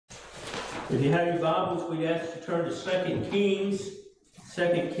If you have your Bibles, we ask you to turn to 2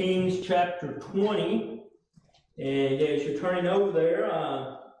 Kings chapter 20. And as you're turning over there,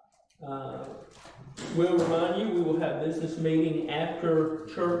 we'll remind you we will have business meeting after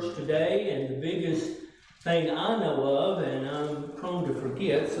church today. And the biggest thing I know of, and I'm prone to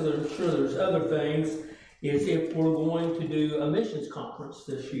forget, so I'm sure there's other things, is if we're going to do a missions conference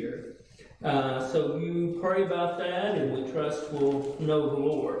this year. So you pray about that, and we trust we'll know the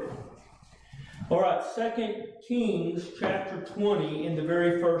Lord. All right, 2 Kings chapter 20 in the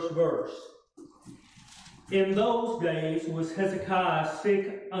very first verse. In those days was Hezekiah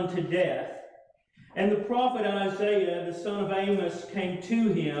sick unto death, and the prophet Isaiah the son of Amoz came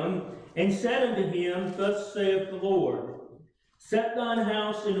to him, and said unto him, Thus saith the Lord, Set thine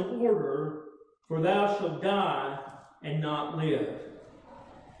house in order, for thou shalt die and not live.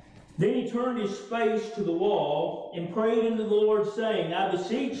 Then he turned his face to the wall, and prayed unto the Lord, saying, I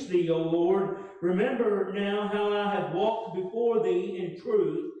beseech thee, O Lord, remember now how I have walked before thee in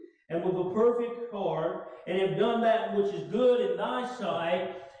truth, and with a perfect heart, and have done that which is good in thy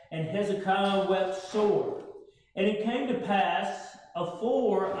sight. And Hezekiah wept sore. And it came to pass,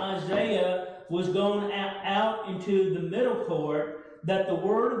 afore Isaiah was gone out into the middle court, that the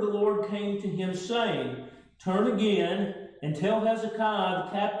word of the Lord came to him, saying, Turn again, and tell Hezekiah,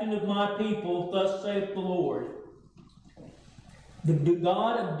 the captain of my people, Thus saith the Lord, The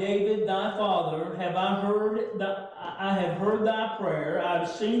God of David thy father, I have heard thy prayer, I have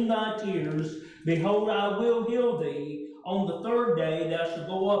seen thy tears. Behold, I will heal thee. On the third day thou shalt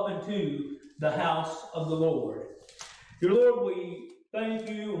go up into the house of the Lord. Dear Lord, we thank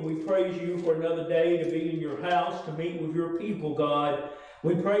you and we praise you for another day to be in your house, to meet with your people, God.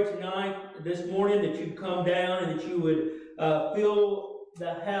 We pray tonight, this morning, that you'd come down and that you would fill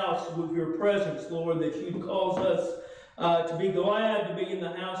the house with your presence, Lord, that you'd cause us to be glad to be in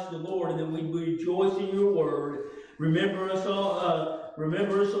the house of the Lord, and that we'd rejoice in your word. Remember us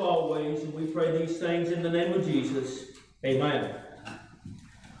always, and we pray these things in the name of Jesus. Amen.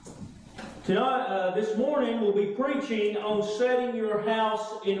 Tonight, this morning, we'll be preaching on setting your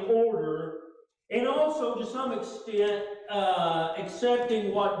house in order, and also, to some extent,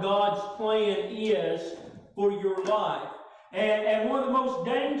 accepting what God's plan is for your life. And one of the most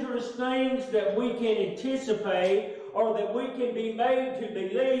dangerous things that we can anticipate, or that we can be made to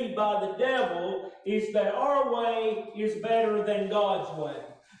believe by the devil, is that our way is better than God's way.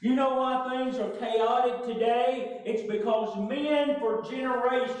 You know why things are chaotic today? It's because men for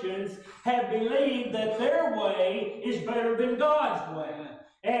generations have believed that their way is better than God's way.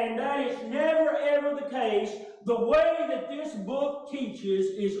 And that is never ever the case. The way that this book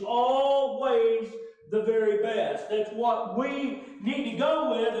teaches is always the very best. That's what we need to go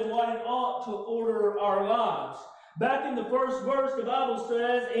with and what it ought to order our lives. Back in the first verse, the Bible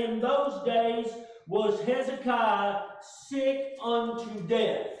says, In those days was Hezekiah sick unto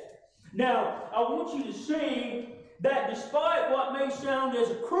death. Now, I want you to see that despite what may sound as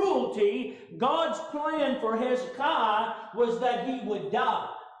a cruelty, God's plan for Hezekiah was that he would die.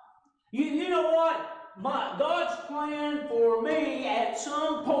 You know what? God's plan for me at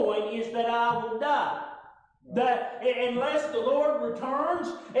some point is that I will die. That unless the Lord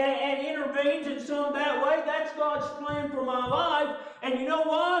returns and intervenes in some bad way, that's God's plan for my life. And you know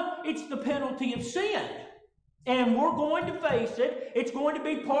what? It's the penalty of sin. And we're going to face it. It's going to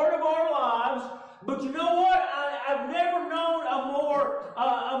be part of our lives. But you know what? I've never known a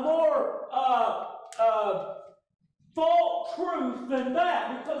more false truth than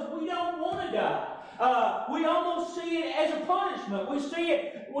that, because we don't want to die. We almost see it as a punishment. We see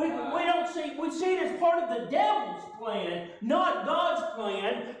it as part of the devil's plan, not God's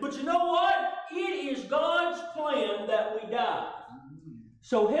plan. But you know what? It is God's plan that we die.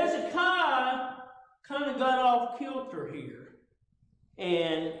 So Hezekiah kind of got off kilter here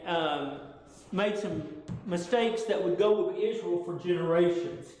and made some mistakes that would go with Israel for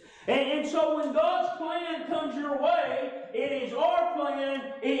generations. And so when God's plan comes your way, it is our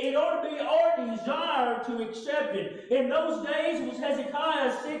plan. It ought to be our desire to accept it. In those days was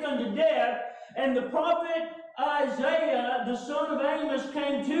Hezekiah sick unto death, and the prophet Isaiah the son of Amoz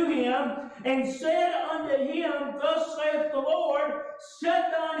came to him, and said unto him, Thus saith the Lord,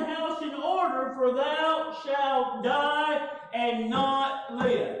 Set thine house in order, for thou shalt die and not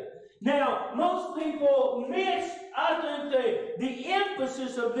live. Now, most people miss, I think, the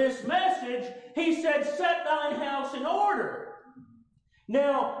emphasis of this message. He said, Set thine house in order.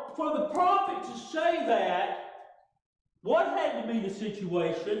 Now, for the prophet to say that, what had to be the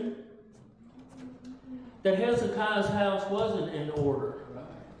situation? That Hezekiah's house wasn't in order.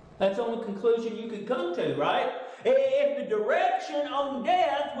 That's the only conclusion you could come to, right? If the direction on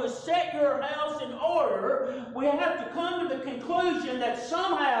death was set your house in order, we have to come to the conclusion that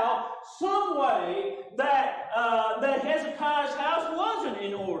somehow, some way, that Hezekiah's house wasn't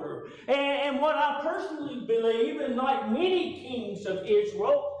in order. And what I personally believe, and like many kings of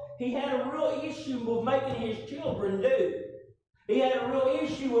Israel, he had a real issue with making his children do. He had a real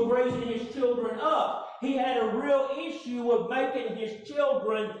issue with raising his children up. He had a real issue with making his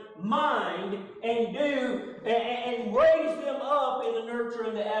children mind and do and raise them up in the nurture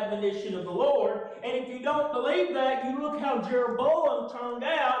and the admonition of the Lord. And if you don't believe that, you look how Jeroboam turned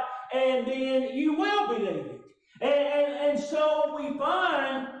out, and then you will believe it. And so we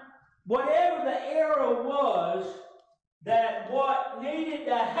find, whatever the error was, that what needed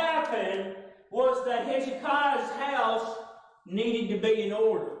to happen was that Hezekiah's house needed to be in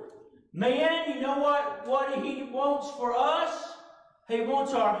order. Man, you know what he wants for us? He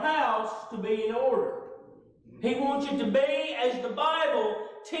wants our house to be in order. He wants it to be as the Bible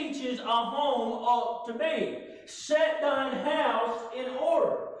teaches a home ought to be. Set thine house in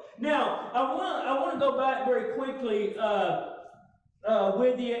order. Now, I want to go back very quickly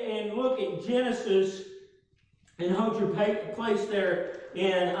with you and look at Genesis, and hold your place there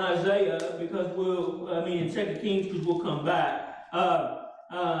in Isaiah, because in 2 Kings, because we'll come back.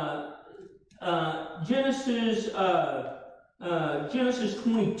 Genesis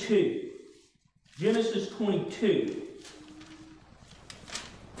 22. Genesis 22.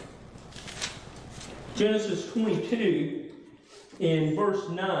 Genesis 22 in verse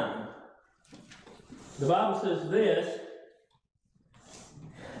 9. The Bible says this: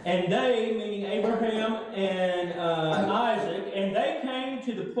 and they, meaning Abraham and Isaac, and they came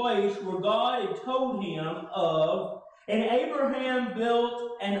to the place where God had told him of, and Abraham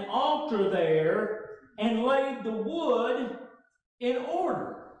built an altar there and laid the wood in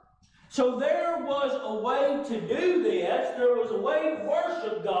order. So there was a way to do this. There was a way to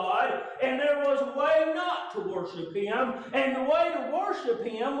worship God, and there was a way not to worship Him. And the way to worship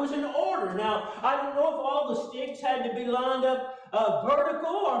Him was in order. Now, I don't know if all the sticks had to be lined up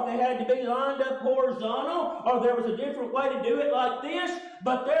vertical, or if they had to be lined up horizontal, or there was a different way to do it like this,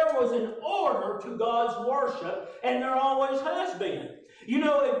 but there was an order to God's worship, and there always has been. You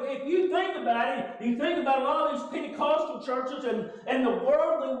know, if you think about it, you think about a lot of these Pentecostal churches and the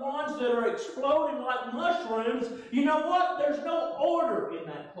worldly ones that are exploding like mushrooms, you know what? There's no order in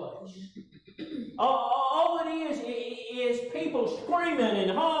that place. All it is people screaming and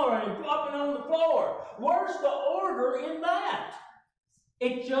hollering and flopping on the floor. Where's the order in that?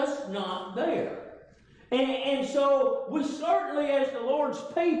 It's just not there. And so we certainly, as the Lord's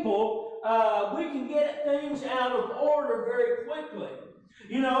people, we can get things out of order very quickly.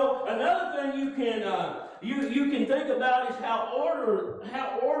 You know, another thing you can think about is how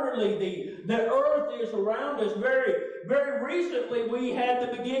orderly the earth is around us. Very, very recently, we had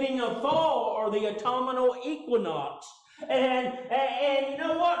the beginning of fall, or the autumnal equinox. And you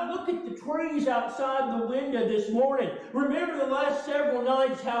know what? Look at the trees outside the window this morning. Remember the last several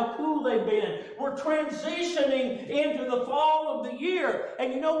nights, how cool they've been. We're transitioning into the fall of the year.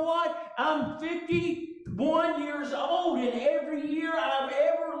 And you know what? I'm 51 years old, and every year I've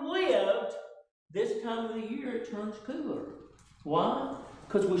ever lived, this time of the year it turns cooler. Why?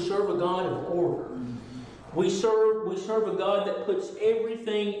 Because we serve a God of order. We serve a God that puts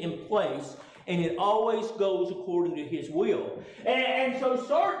everything in place, and it always goes according to His will. And so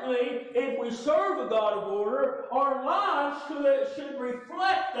certainly, if we serve a God of order, our lives should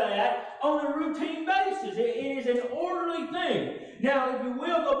reflect that on a routine basis. It is an orderly thing. Now, if you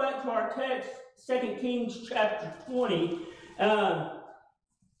will, go back to our text, 2 Kings chapter 20,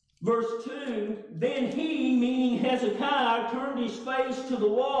 verse 2. Then he, meaning Hezekiah, turned his face to the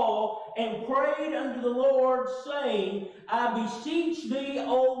wall and prayed unto the Lord, saying, I beseech thee,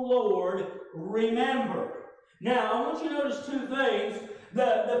 O Lord, remember. Now, I want you to notice two things.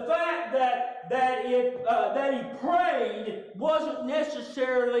 The fact that he prayed wasn't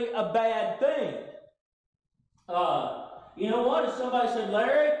necessarily a bad thing. You know what? If somebody said,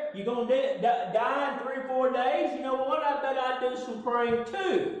 Larry, you're going to die in 3 or 4 days, you know what? I bet I'd do some praying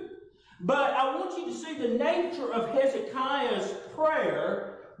too. But I want you to see the nature of Hezekiah's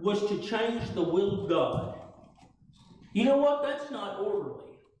prayer was to change the will of God. You know what? That's not orderly.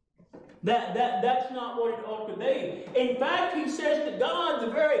 That's not what it ought to be. In fact, he says to God, the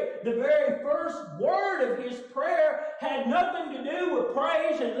very first word of his prayer had nothing to do with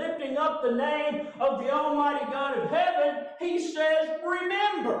praise and lifting up the name of the Almighty God of heaven. He says,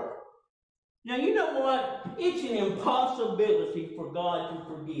 remember. Now, you know what? It's an impossibility for God to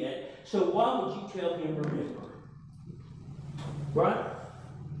forget. So why would you tell him remember? Right?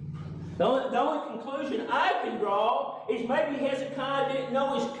 The only conclusion I can draw is maybe Hezekiah didn't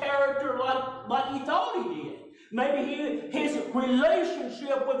know his character like he thought he did. Maybe his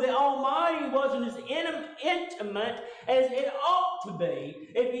relationship with the Almighty wasn't as intimate as it ought to be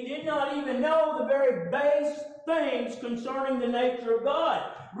if he did not even know the very base things concerning the nature of God.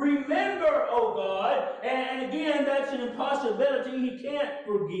 Remember, O God, and again, that's an impossibility he can't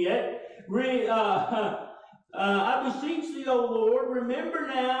forget. I beseech thee, O Lord, remember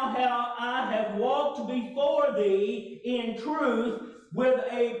now how I have walked before thee in truth with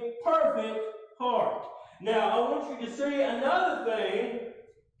a perfect heart. Now, I want you to see another thing.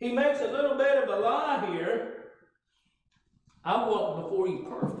 He makes a little bit of a lie here. I walk before you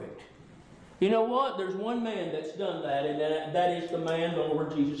perfect. You know what? There's one man that's done that, and that is the man, the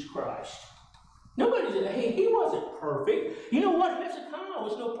Lord Jesus Christ. He wasn't perfect. You know what? Hezekiah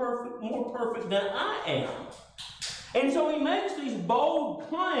was more perfect than I am. And so he makes these bold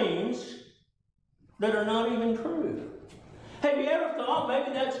claims that are not even true. Have you ever thought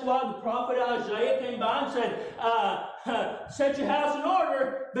maybe that's why the prophet Isaiah came by and said, set your house in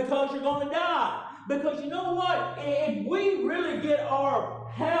order because you're going to die? Because you know what? If we really get our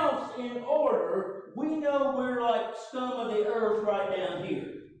house in order, we know we're like scum of the earth right down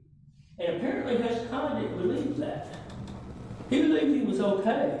here. And apparently Hezekiah didn't believe that. He believed he was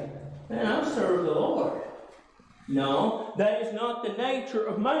okay. Man, I serve the Lord. No, that is not the nature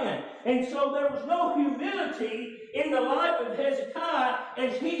of man. And so there was no humility in the life of Hezekiah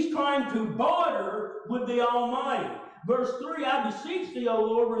as he's trying to barter with the Almighty. Verse 3, I beseech thee, O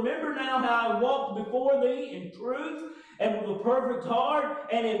Lord, remember now how I walked before thee in truth and with a perfect heart,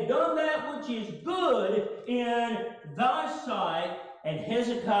 and have done that which is good in thy sight. And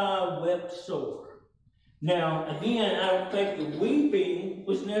Hezekiah wept sore. Now, again, I don't think the weeping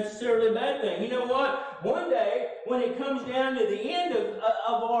was necessarily a bad thing. You know what? One day, when it comes down to the end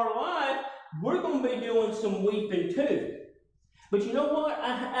of our life, we're going to be doing some weeping too. But you know what?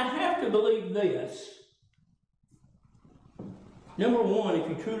 I have to believe this. Number one, if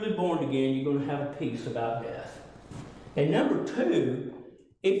you're truly born again, you're going to have a peace about death. And number two,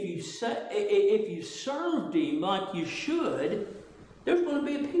 if you served Him like you should, there's going to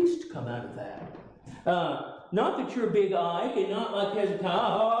be a peace to come out of that. Not that you're big-eyed and not like Hezekiah,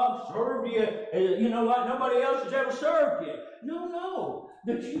 I've served you, like nobody else has ever served you. No.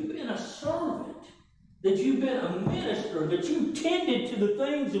 That you've been a servant, that you've been a minister, that you tended to the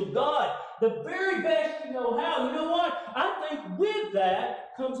things of God the very best you know how. You know what? I think with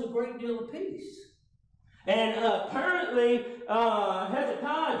that comes a great deal of peace. And apparently,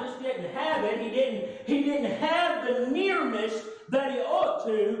 Hezekiah just didn't have it. He didn't have the nearness that he ought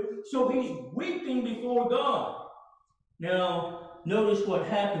to, so he's weeping before God. Now, notice what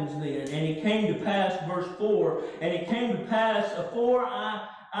happens then. And it came to pass, verse 4, and it came to pass afore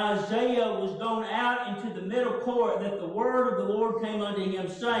Isaiah was gone out into the middle court, that the word of the Lord came unto him,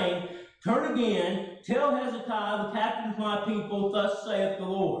 saying, Turn again, tell Hezekiah, the captain of my people, thus saith the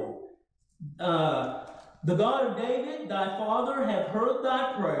Lord. The God of David, thy father, hath heard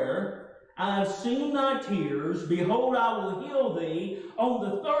thy prayer. I have seen thy tears. Behold, I will heal thee. On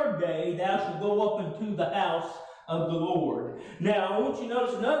the third day thou shalt go up into the house of the Lord. Now, I want you to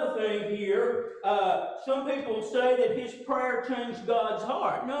notice another thing here. Some people say that his prayer changed God's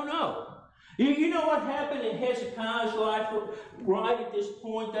heart. No. You know what happened in Hezekiah's life right at this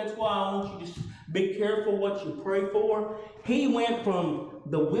point? That's why I want you to be careful what you pray for. He went from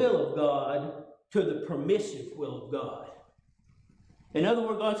the will of God to the permissive will of God. In other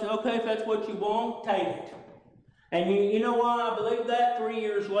words, God said, okay, if that's what you want, take it. And you know why I believe that? 3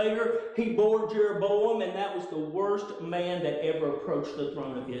 years later, he bore Jeroboam, and that was the worst man that ever approached the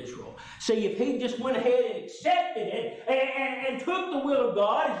throne of Israel. See, if he just went ahead and accepted it and took the will of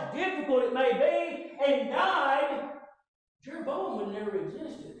God, as difficult it may be, and died, Jeroboam would never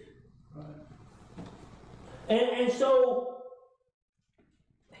existed. Right. And so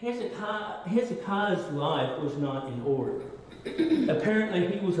Hezekiah's life was not in order. Apparently,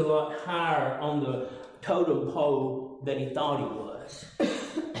 he was a lot higher on the totem pole than he thought he was.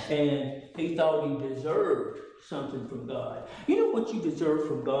 And he thought he deserved something from God. You know what you deserve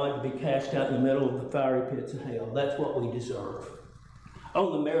from God? To be cast out in the middle of the fiery pits of hell. That's what we deserve.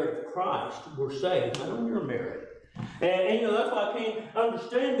 On the merit of Christ, we're saved, not on your merit. And that's why I can't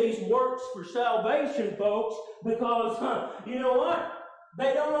understand these works for salvation, folks, because, you know what?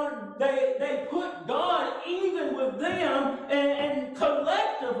 They put God even with them, and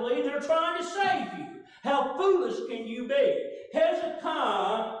collectively they're trying to save you. How foolish can you be?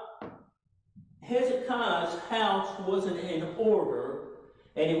 Hezekiah's house wasn't in order,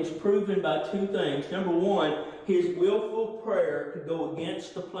 And it was proven by two things. Number one, his willful prayer to go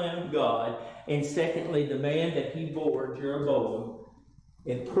against the plan of God. And secondly, the man that he bore, Jeroboam,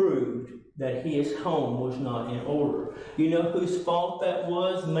 it proved that his home was not in order. You know whose fault that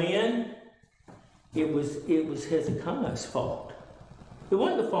was, man? It was Hezekiah's fault. It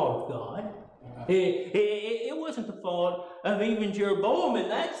wasn't the fault of God. It wasn't the fault of even Jeroboam in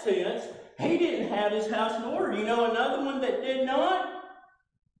that sense. He didn't have his house in order. You know another one that did not?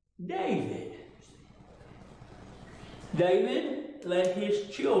 David. David let his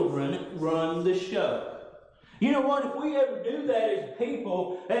children run the show. You know what? If we ever do that as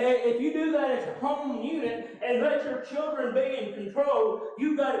people, if you do that as a home unit and let your children be in control,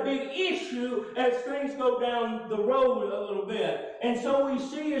 you've got a big issue as things go down the road a little bit. And so we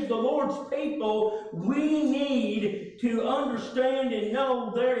see as the Lord's people, we need to understand and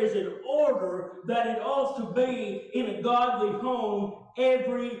know there is an order that it ought to be in a godly home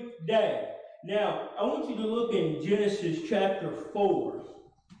every day. Now, I want you to look in Genesis chapter 1,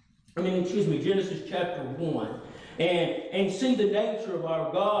 and see the nature of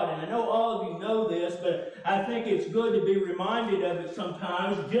our God. And I know all of you know this, but I think it's good to be reminded of it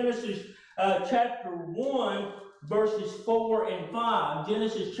sometimes. Genesis chapter 1, verses 4 and 5.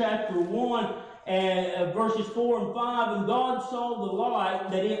 Genesis chapter 1, and verses 4 and 5. And God saw the light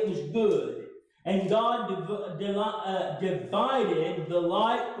that it was good. And God divided the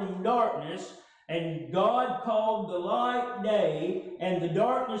light from darkness. And God called the light day, and the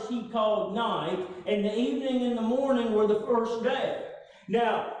darkness he called night, and the evening and the morning were the first day.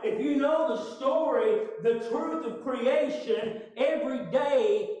 Now, if you know the story, the truth of creation, every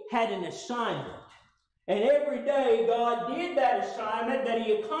day had an assignment. And every day God did that assignment that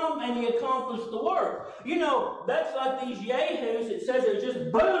he accomplished the work. You know, that's like these yahoos. It says it just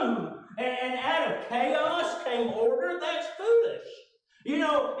boom, and out of chaos came order. That's foolish. You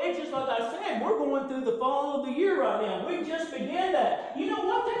know, it's just like I said, we're going through the fall of the year right now. We just began that. You know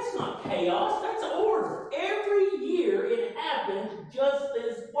what? That's not chaos. That's order. Every year it happens just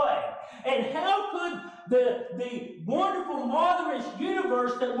this way. And how could the wonderful, marvelous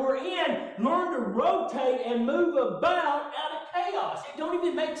universe that we're in learn to rotate and move about out of chaos? It don't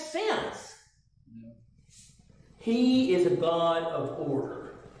even make sense. He is a God of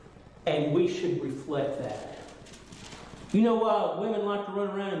order, and we should reflect that. You know why women like to run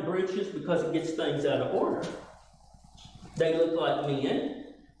around in breeches? Because it gets things out of order. They look like men.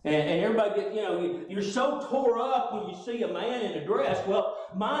 And everybody gets, you know, you're so tore up when you see a man in a dress. Well,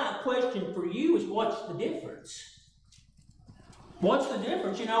 my question for you is, what's the difference? What's the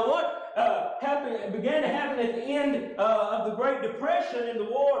difference? You know what? Began to happen at the end of the Great Depression in the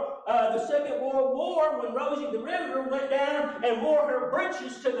war, the Second World War, when Rosie the Riveter went down and wore her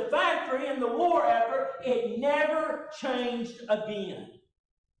breeches to the factory in the war effort. It never changed again.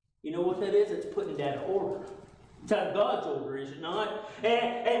 You know what that is? It's putting it out of order. It's out of God's order, is it not?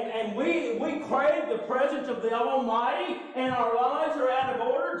 And we crave the presence of the Almighty, and our lives are out of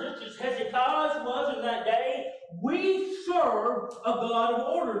order, just as Hezekiah's was in that day. We serve a God of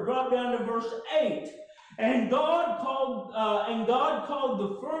order. Drop down to verse 8. And God called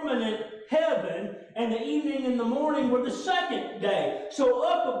the firmament heaven, and the evening and the morning were the second day. So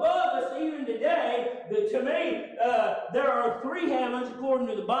up above us, even today, to me, there are three heavens according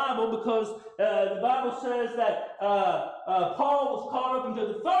to the Bible, because the Bible says that Paul was caught up into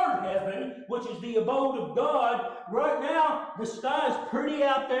the third heaven, which is the abode of God. Right now, the sky is pretty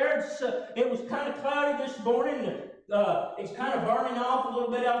out there. It was kind of cloudy this morning. It's kind of burning off a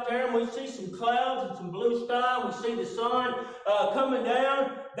little bit out there, and we see some clouds and some blue sky. We see the sun coming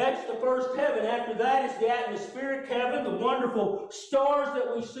down. That's the first heaven. After that is the atmospheric heaven, the wonderful stars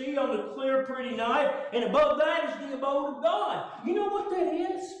that we see on a clear, pretty night. And above that is the abode of God. You know what that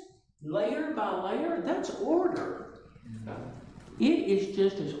is? Layer by layer, that's order. It is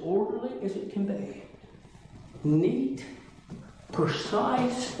just as orderly as it can be. Neat,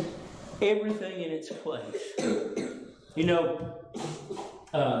 precise, everything in its place. You know,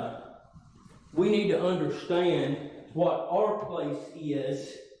 we need to understand what our place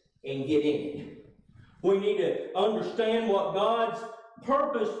is and get in it. We need to understand what God's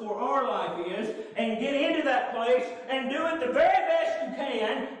purpose for our life is and get into that place and do it the very best you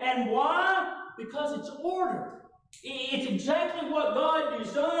can. And why? Because it's order. It's exactly what God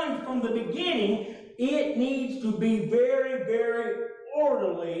designed from the beginning. It needs to be very, very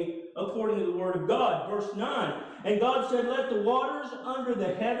orderly according to the Word of God. Verse 9, and God said, let the waters under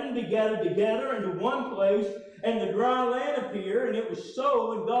the heaven be gathered together into one place, and the dry land appear. And it was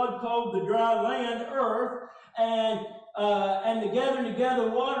so, and God called the dry land earth, and the gathering together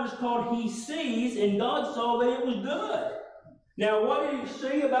waters called he seas, and God saw that it was good. Now, what did he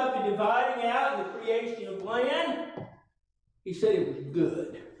see about the dividing out and the creation of land? He said it was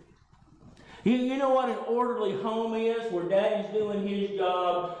good. You know what an orderly home is, where daddy's doing his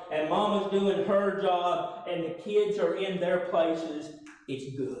job and mama's doing her job and the kids are in their places.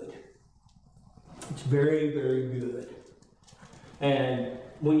 It's good. It's very, very good. And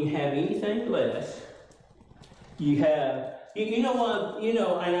when you have anything less, you have, you know what,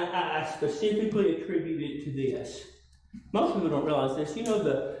 and I specifically attribute it to this. Most people don't realize this. You know,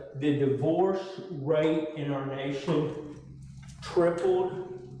 the divorce rate in our nation tripled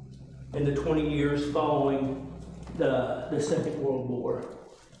in the 20 years following the Second World War.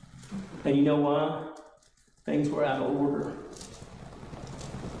 And you know why? Things were out of order.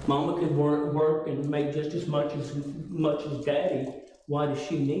 Mama could work and make just as much as daddy. Why does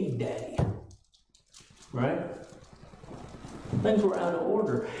she need daddy? Right? Things were out of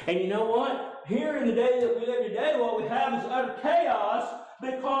order. And you know what? Here in the day that we live today, what we have is utter chaos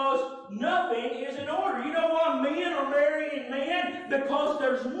because nothing is in order. You know why men are marrying men? Because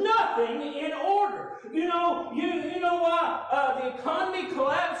there's nothing in order. You know why the economy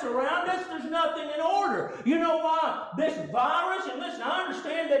collapsed around us? There's nothing in order. You know why this virus, and listen, I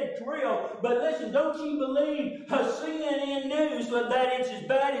understand that it's real, but listen, don't you believe CNN News that it's as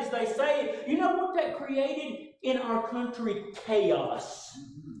bad as they say it. You know what that created in our country? Chaos.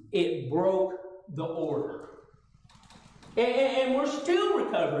 It broke the order. And we're still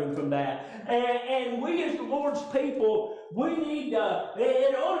recovering from that. And we as the Lord's people, we need,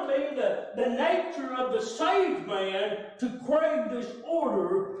 it ought to be the nature of the saved man to crave this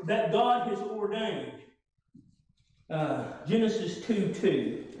order that God has ordained. Genesis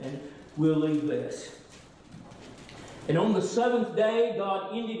 2:2, and we'll leave this. And on the seventh day,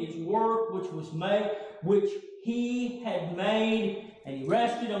 God ended his work which he had made, and he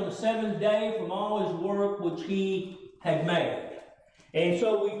rested on the seventh day from all his work which he had made. And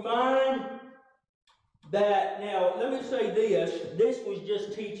so we find that, now let me say this was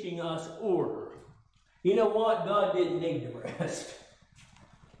just teaching us order. You know what? God didn't need to rest.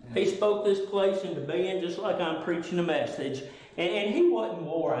 He spoke this place into being just like I'm preaching a message. And he wasn't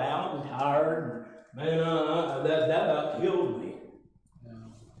wore out and tired. Man, that about killed me. No.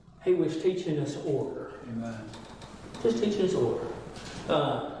 He was teaching us order. Amen. Just teaching us order.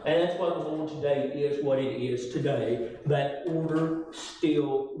 And that's why the Lord today is what it is today. That order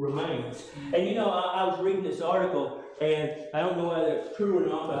still remains. And you know, I was reading this article, and I don't know whether it's true or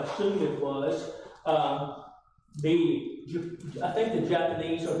not, but I assume it was. I think the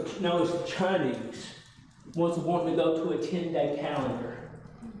Japanese, or no, it's the Chinese, was wanting to go to a 10-day calendar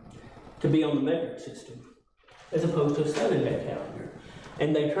to be on the metric system, as opposed to a 7-day calendar.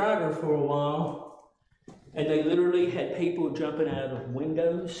 And they tried her for a while. And they literally had people jumping out of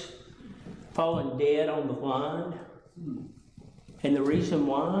windows, falling dead on the line. And the reason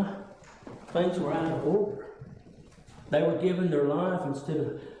why? Things were out of order. They were giving their life instead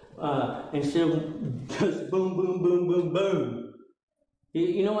of just boom, boom, boom, boom, boom.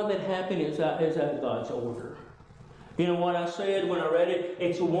 You know what that happened? It's out of God's order. You know what I said when I read it?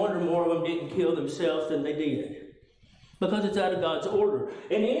 It's a wonder more of them didn't kill themselves than they did. Because it's out of God's order.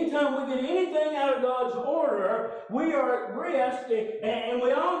 And anytime we get anything out of God's order, we are at risk. And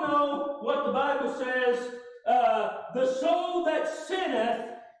we all know what the Bible says. The soul that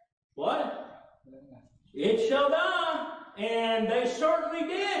sinneth, what? It shall die. And they certainly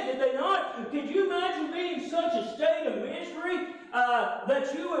did they not? Could you imagine being in such a state of misery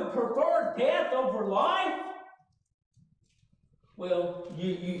that you would prefer death over life? Well,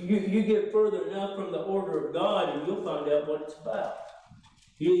 you get further enough from the order of God and you'll find out what it's about.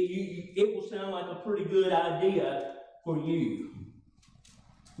 It will sound like a pretty good idea for you.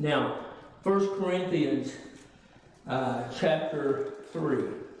 Now, 1 Corinthians chapter 3.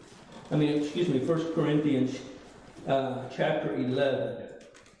 1 Corinthians chapter 11.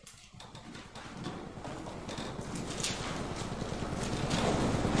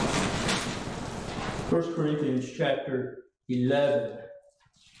 First Corinthians chapter 11.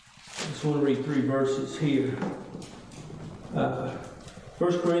 I just want to read 3 verses here. 1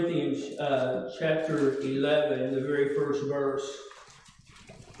 Corinthians chapter 11, in the very first verse.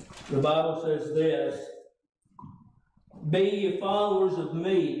 The Bible says this: "Be ye followers of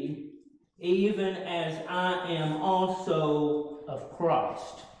me, even as I am also of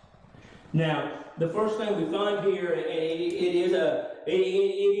Christ." Now, the first thing we find here, it is a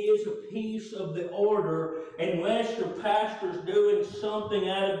piece of the order. Unless your pastor's doing something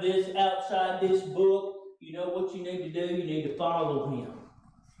out of this, outside this book, you know what you need to do? You need to follow him.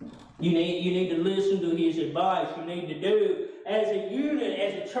 You need to listen to his advice. You need to do as a unit,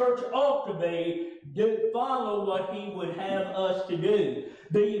 as a the church ought to be, follow what he would have us to do.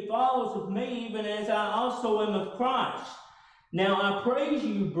 Be ye followers of me, even as I also am of Christ. Now I praise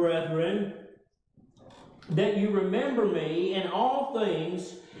you, brethren, that you remember me in all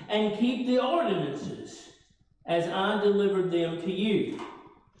things, and keep the ordinances, as I delivered them to you.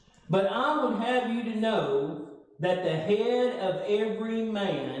 But I would have you to know that the head of every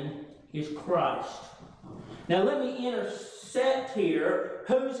man is Christ. Now let me intersect here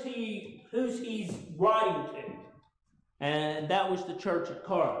who's he's writing to. And that was the church at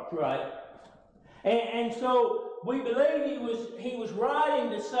Corinth, right? And so we believe he was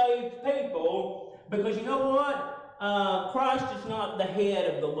writing to saved people, because you know what? Christ is not the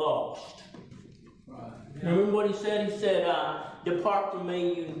head of the lost. Right. Yeah. Remember what he said? He said, depart from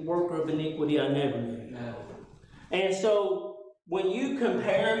me, you worker of iniquity, I never knew you. No. And so when you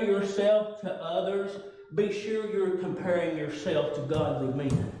compare yourself to others, be sure you're comparing yourself to godly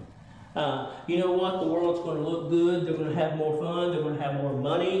men. You know what? The world's going to look good. They're going to have more fun. They're going to have more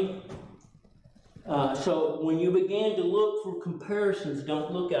money. So when you begin to look for comparisons,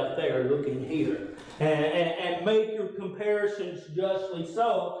 don't look out there, look in here. And make your comparisons justly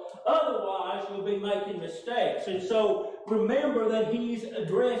so. Otherwise, you'll be making mistakes. And so remember that he's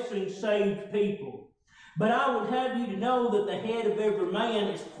addressing saved people. But I would have you to know that the head of every man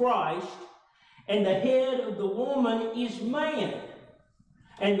is Christ, and the head of the woman is man,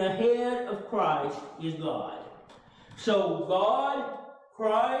 and the head of Christ is God. So God,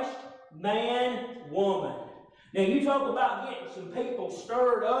 Christ, man, woman. Now you talk about getting some people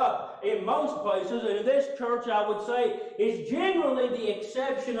stirred up in most places, and in this church I would say is generally the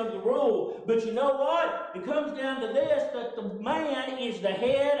exception of the rule. But you know what? It comes down to this, that the man is the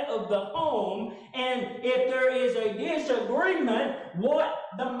head of the home, and if there is a disagreement, what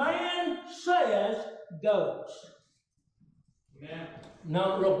the man says goes. Yeah.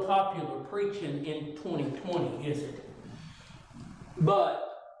 Not real popular preaching in 2020, is it? But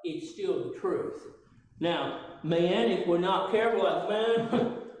it's still the truth. Now, man, if we're not careful, like,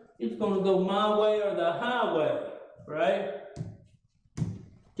 man, it's going to go my way or the highway, right?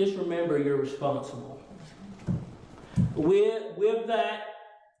 Just remember you're responsible. With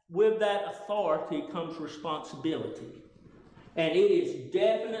that authority comes responsibility. And it is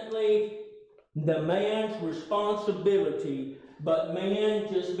definitely the man's responsibility, but man,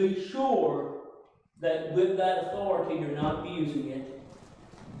 just be sure that with that authority you're not abusing it.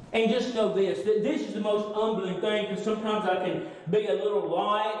 And just know this, that this is the most humbling thing, because sometimes I can be a little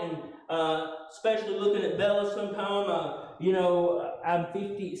light, and especially looking at Bella sometime, I'm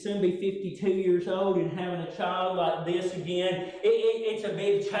 50, soon be 52 years old, and having a child like this again, it's a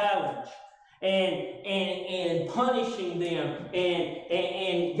big challenge. And punishing them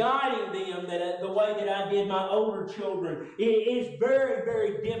and guiding them the way that I did my older children, it is very,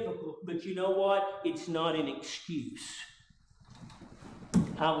 very difficult. But you know what? It's not an excuse.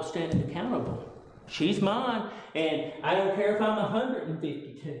 I was standing accountable. She's mine, and I don't care if I'm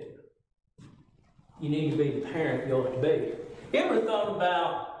 152. You need to be the parent you ought to be. You ever thought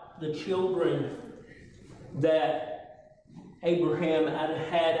about the children that Abraham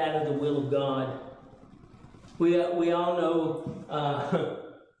had out of the will of God? We all know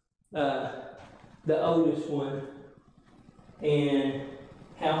the oldest one, and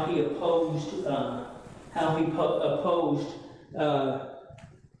how he opposed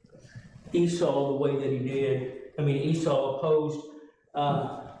Esau the way that he did. I mean, Esau opposed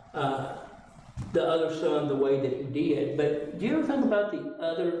the other son the way that he did. But do you ever think about the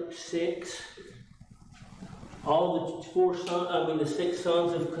other six? All the 6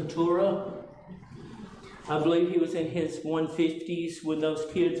 sons of Keturah. I believe he was in his 150s when those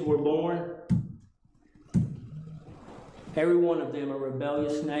kids were born. Every one of them a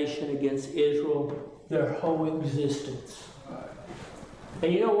rebellious nation against Israel, their whole existence.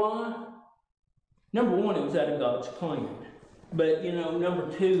 And you know why? Number one, it was out of God's plan. But,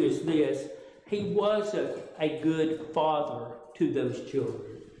 number two is this. He wasn't a good father to those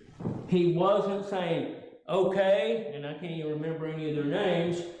children. He wasn't saying, okay, and I can't even remember any of their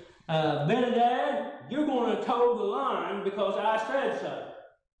names, Benadad, you're going to toe the line because I said so.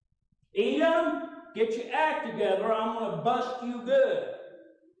 Edom, get your act together, I'm going to bust you good.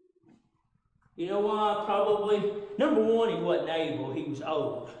 You know why? Probably, number one, he wasn't able, he was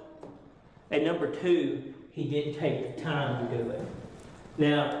old. And number two, he didn't take the time to do it.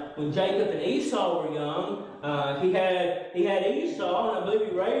 Now, when Jacob and Esau were young, he had Esau, and I believe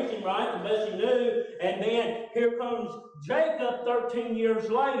he raised him right, the best he knew. And then here comes Jacob 13 years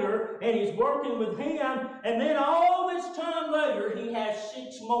later, and he's working with him. And then all this time later, he has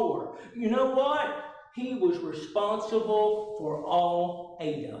 6 more. You know what? he was responsible for all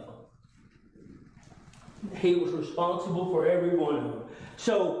 8 of them. He was responsible for every one of them.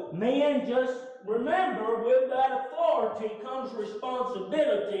 So, men, just remember, with that authority comes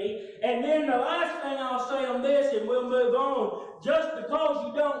responsibility. And then the last thing I'll say on this, and we'll move on, just because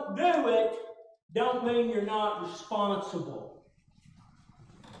you don't do it, don't mean you're not responsible.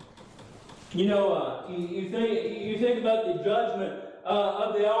 You know, you think about the judgment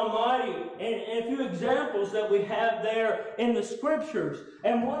of the Almighty, and a few examples that we have there in the Scriptures.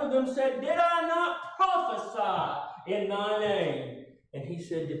 And one of them said, "Did I not prophesy in thy name?" And he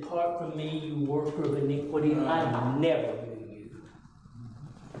said, "Depart from me, you worker of iniquity, I never knew you."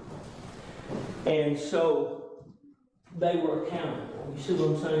 And so they were accountable. You see what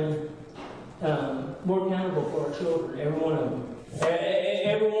I'm saying? We're accountable for our children, every one of them.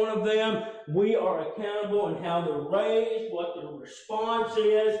 Every one of them, we are accountable in how they're raised, what their response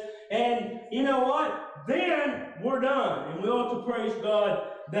is. And you know what? Then we're done. And we ought to praise God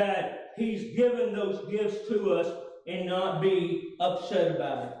that He's given those gifts to us and not be upset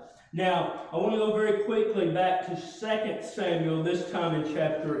about it. Now, I want to go very quickly back to 2 Samuel, this time in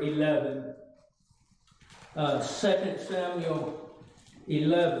chapter 11. 2 Samuel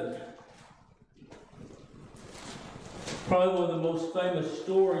 11. Probably one of the most famous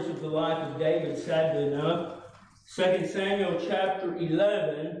stories of the life of David, sadly enough. 2 Samuel chapter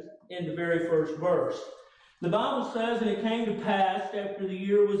 11, in the very first verse. The Bible says, "And it came to pass, after the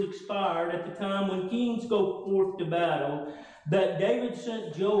year was expired, at the time when kings go forth to battle, that David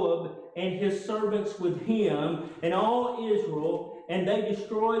sent Joab and his servants with him, and all Israel, and they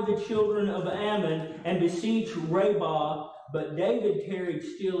destroyed the children of Ammon, and besieged Rabbah, but David tarried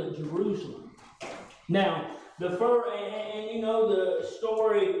still at Jerusalem." Now, and you know the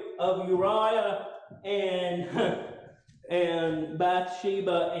story of Uriah and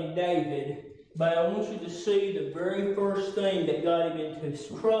Bathsheba and David. But I want you to see the very first thing that got him into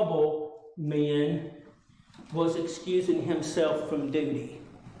trouble, men, was excusing himself from duty.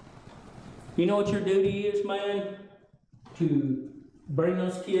 You know what your duty is, man? To bring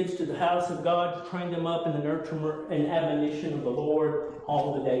those kids to the house of God, to train them up in the nurture and admonition of the Lord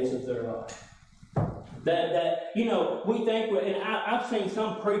all the days of their life. We think, and I've seen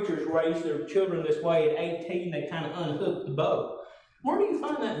some preachers raise their children this way at 18, they kind of unhook the bow. Where do you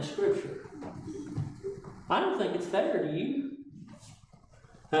find that in Scripture? I don't think it's there, do you?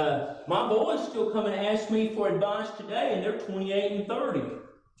 My boys still come and ask me for advice today, and they're 28 and 30.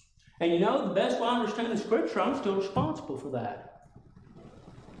 And you know, the best way I understand the Scripture, I'm still responsible for that.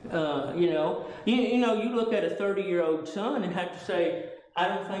 You look at a 30-year-old son and have to say, I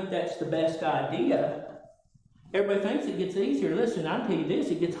don't think that's the best idea. Everybody thinks it gets easier. Listen, I'll tell you this,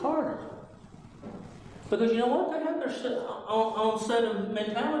 it gets harder. Because you know what? They have their own set of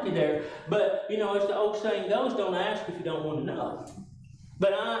mentality there. But, as the old saying goes, don't ask if you don't want to know.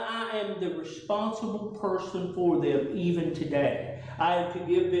 But I am the responsible person for them even today. I have to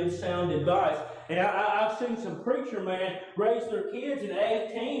give them sound advice. And I've seen some preacher man raise their kids at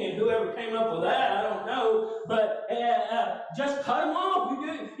 18, and whoever came up with that, I don't know. But just cut them off.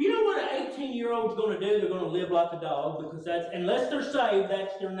 You know what an 18-year-old's going to do? They're going to live like a dog, because unless they're saved,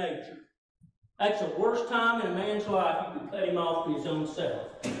 that's their nature. That's the worst time in a man's life. You can cut him off to his own self.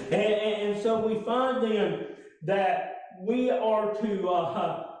 And so we find then that we are to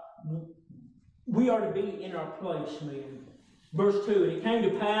be in our place, men. Verse 2, "And it came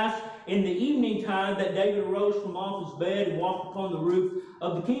to pass in the evening time that David arose from off his bed and walked upon the roof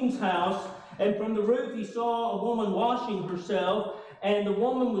of the king's house. And from the roof he saw a woman washing herself, and the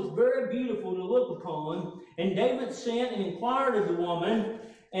woman was very beautiful to look upon. And David sent and inquired of the woman.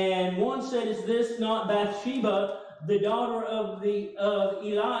 And one said, Is this not Bathsheba, the daughter of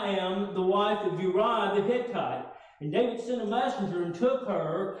Eliam, the wife of Uriah the Hittite? And David sent a messenger and took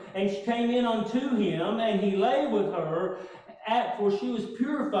her, and she came in unto him, and he lay with her, for she was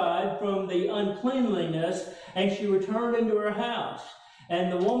purified from the uncleanliness, and she returned into her house.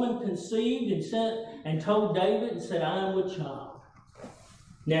 And the woman conceived and sent and told David and said, I am with child."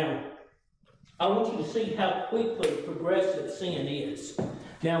 Now, I want you to see how quickly progressive sin is.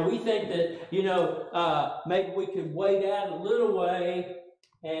 Now, we think that, maybe we could wait out a little way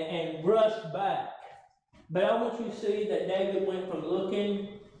and rush back. But I want you to see that David went from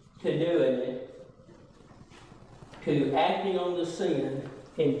looking to doing it to acting on the sin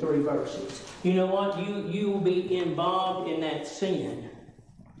in 3 verses. You know what? You will be involved in that sin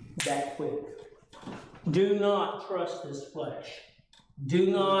that quick. Do not trust this flesh.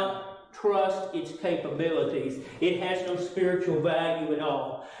 Do not trust its capabilities. It has no spiritual value at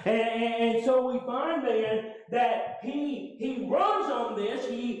all. And so we find then that he runs on this,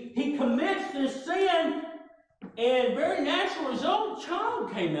 he commits this sin, and very natural result, a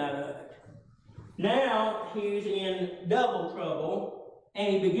child came out of it. Now he's in double trouble,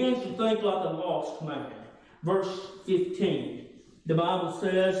 and he begins to think like a lost man. Verse 15, the Bible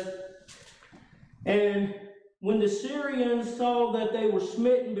says, and when the Syrians saw that they were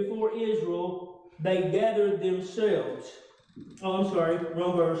smitten before Israel, they gathered themselves. Oh, I'm sorry,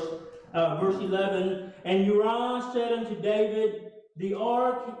 wrong verse. Verse 11, and Uriah said unto David, the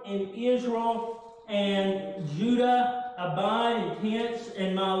ark and Israel and Judah abide in tents,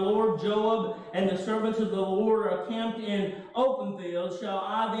 and my lord Joab and the servants of the Lord are camped in open fields. Shall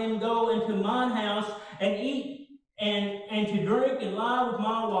I then go into mine house and eat and to drink and lie with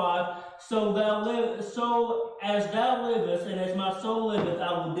my wife? So as thou livest, and as my soul liveth,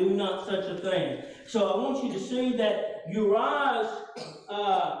 I will do not such a thing. So I want you to see that Uriah's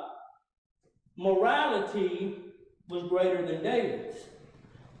morality was greater than David's.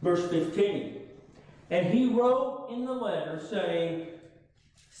 Verse 15. And he wrote in the letter, saying,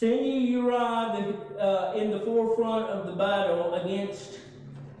 send ye Uriah in the forefront of the battle against,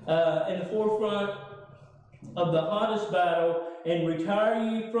 in the forefront of the hottest battle, and retire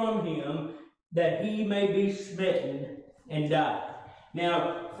ye from him, that he may be smitten and die.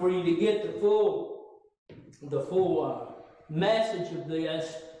 Now, for you to get the full message of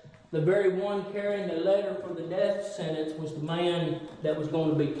this, the very one carrying the letter for the death sentence was the man that was going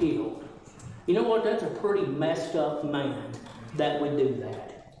to be killed. You know what? That's a pretty messed up man that would do that.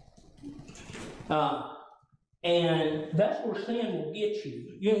 And that's where sin will get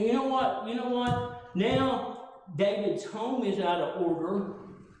you. You know what? Now David's home is out of order,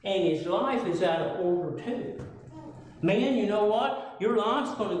 and his life is out of order too. Man, you know what? Your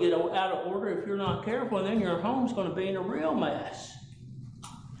life's going to get out of order if you're not careful, and then your home's going to be in a real mess.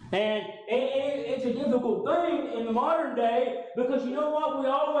 And it's a difficult thing in the modern day, because you know what we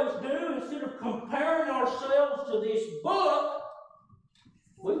always do? Instead of comparing ourselves to this book,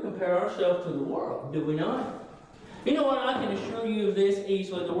 we compare ourselves to the world, do we not? You know what? I can assure you of this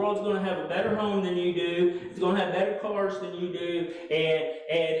easily. The world's going to have a better home than you do. It's going to have better cars than you do, and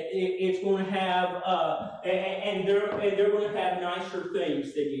it's going to have and they're going to have nicer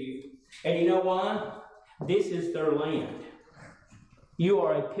things than you. And you know why? This is their land. You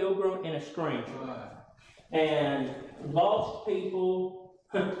are a pilgrim and a stranger. And lost people.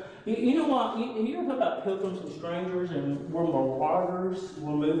 You know what? You ever talk about pilgrims and strangers, and we're marauders,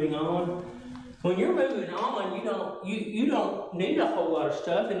 we're moving on? When you're moving on, you don't need a whole lot of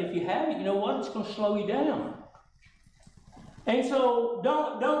stuff, and if you have it, you know what? It's going to slow you down. And so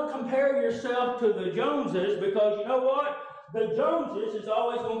don't compare yourself to the Joneses, because you know what? The Joneses is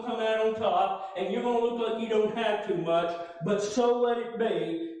always going to come out on top, and you're going to look like you don't have too much, but so let it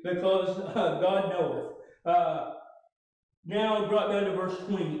be, because God knoweth. Now brought down to verse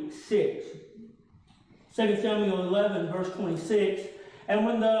 26. 2 Samuel 11, verse 26. And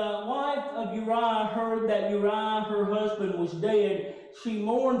when the wife of Uriah heard that Uriah, her husband, was dead, she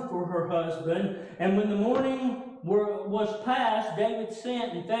mourned for her husband. And when the mourning was past, David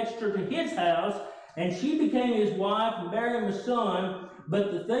sent and fetched her to his house, and she became his wife and bare him a son.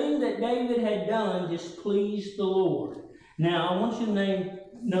 But the thing that David had done displeased the Lord. Now, I want you to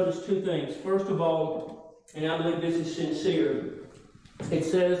notice two things. First of all, and I believe this is sincere, it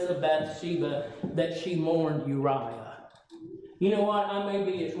says of Bathsheba that she mourned Uriah. You know what? I may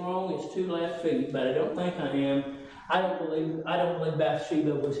be as wrong as two left feet, but I don't think I am. I don't believe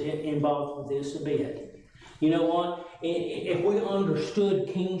Bathsheba was involved with this a bit. You know what? If we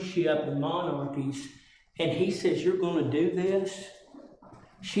understood kingship and monarchies, and he says you're going to do this,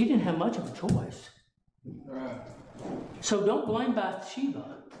 she didn't have much of a choice. Right. So don't blame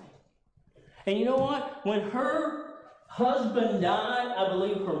Bathsheba. And you know what? When her husband died, I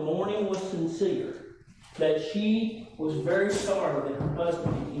believe her mourning was sincere. That she was very sorry that her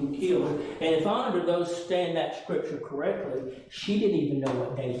husband had been killed. And if I understand that scripture correctly, she didn't even know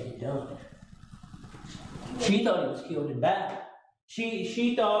what David had done. She thought he was killed in battle.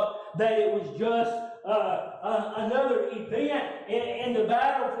 She thought that it was just another event in the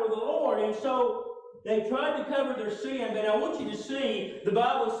battle for the Lord. And so they tried to cover their sin, but I want you to see, the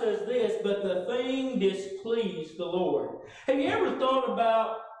Bible says this, but the thing displeased the Lord. Have you ever thought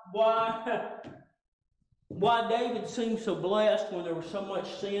about why David seemed so blessed when there was so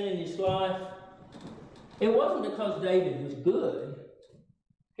much sin in his life? It wasn't because David was good.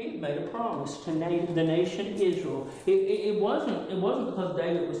 He made a promise to the nation Israel. It wasn't because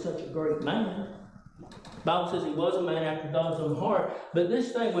David was such a great man. The Bible says he was a man after God's own heart. But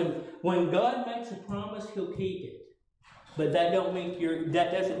this thing, when God makes a promise, he'll keep it. But that doesn't mean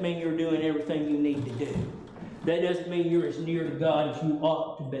you're doing everything you need to do. That doesn't mean you're as near to God as you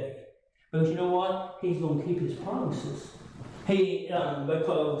ought to be. Because you know what? He's going to keep his promises.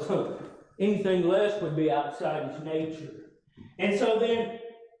 Because anything less would be outside his nature. And so then,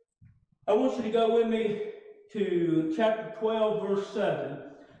 I want you to go with me to chapter 12, verse 7.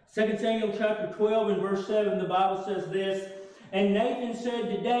 2 Samuel chapter 12 and verse 7, the Bible says this, "And Nathan said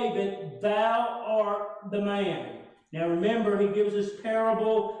to David, Thou art the man." Now remember, he gives this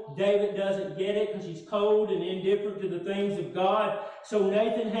parable. David doesn't get it because he's cold and indifferent to the things of God. So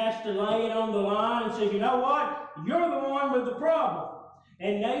Nathan has to lay it on the line and says, you know what? You're the one with the problem.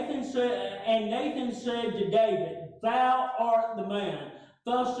 And Nathan said to David, Thou art the man.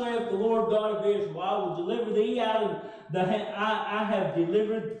 Thus saith the Lord God of Israel, I will deliver thee out of the hand.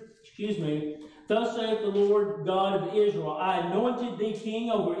 Thus saith the Lord God of Israel, I anointed thee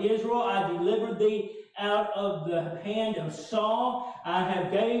king over Israel. I delivered thee out of the hand of Saul. I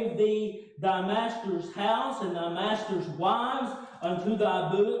have gave thee thy master's house and thy master's wives unto thy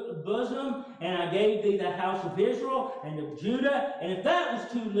bosom, and I gave thee the house of Israel and of Judah. And if that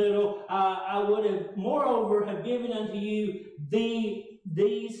was too little, I would have moreover have given unto you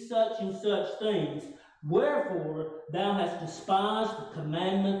these such and such things. Wherefore thou hast despised the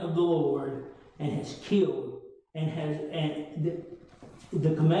commandment of the Lord, and hast killed,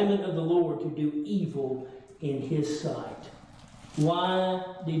 the commandment of the Lord to do evil in his sight. Why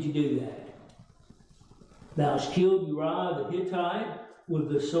did you do that? Thou hast killed Uriah the Hittite with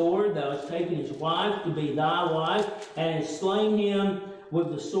the sword. Thou hast taken his wife to be thy wife, and hast slain him with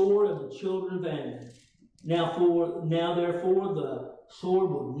the sword of the children of Ammon. Now therefore the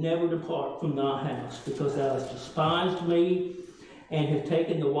sword will never depart from thy house, because thou hast despised me, and have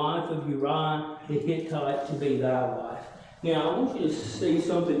taken the wife of Uriah the Hittite to be thy wife. Now I want you to see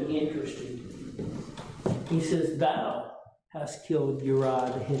something interesting. He says, Thou hast killed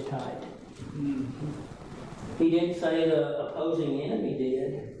Uriah the Hittite. He didn't say the opposing enemy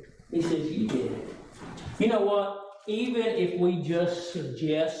did. He says you did. You know what? Even if we just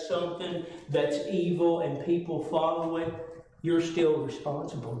suggest something that's evil and people follow it, you're still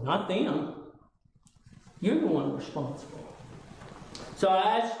responsible. Not them. You're the one responsible. So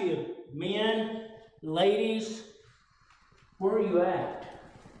I ask you, men, ladies, where are you at?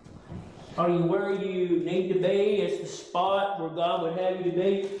 Are you where you need to be? Is the spot where God would have you to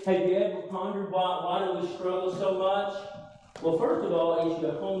be? Have you ever pondered why do we struggle so much? Well, first of all, is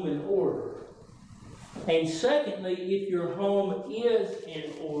your home in order? And secondly, if your home is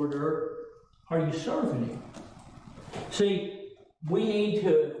in order, are you serving Him? See, we need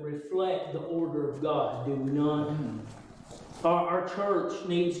to reflect the order of God, do we not? Our church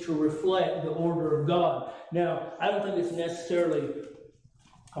needs to reflect the order of God. Now, I don't think it's necessarily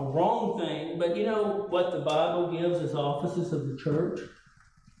a wrong thing, but you know what the Bible gives as offices of the church?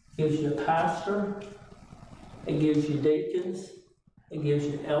 It gives you a pastor, it gives you deacons, it gives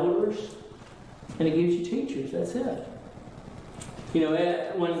you elders, and it gives you teachers. That's it. You know,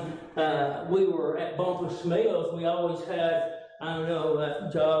 when we were at Bumpus Mills, we always had, that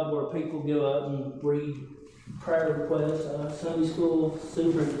job where people go up and read prayer requests, Sunday school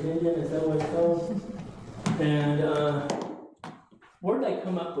superintendent, is that what it's called? And where'd they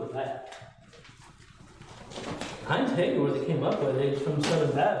come up with that? I can tell you where they came up with it. It's from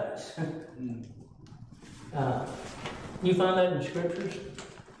Southern Baptist. You find that in the scriptures?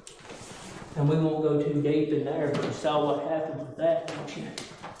 And we won't go too deep in there, but you saw what happened with that, don't you?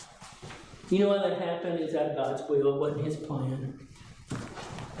 You know why that happened? It's out of God's will. It wasn't His plan.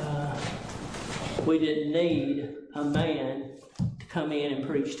 We didn't need a man to come in and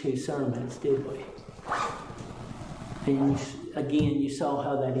preach 2 sermons, did we? And again, you saw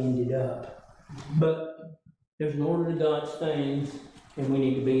how that ended up. But there's an order to God's things, and we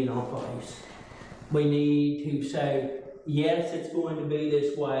need to be in our place. We need to say, yes, it's going to be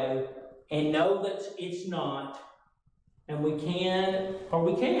this way, and know that it's not, and we can or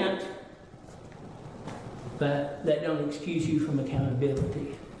we can't, but that don't excuse you from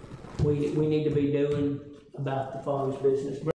accountability. We need to be doing about the Father's business.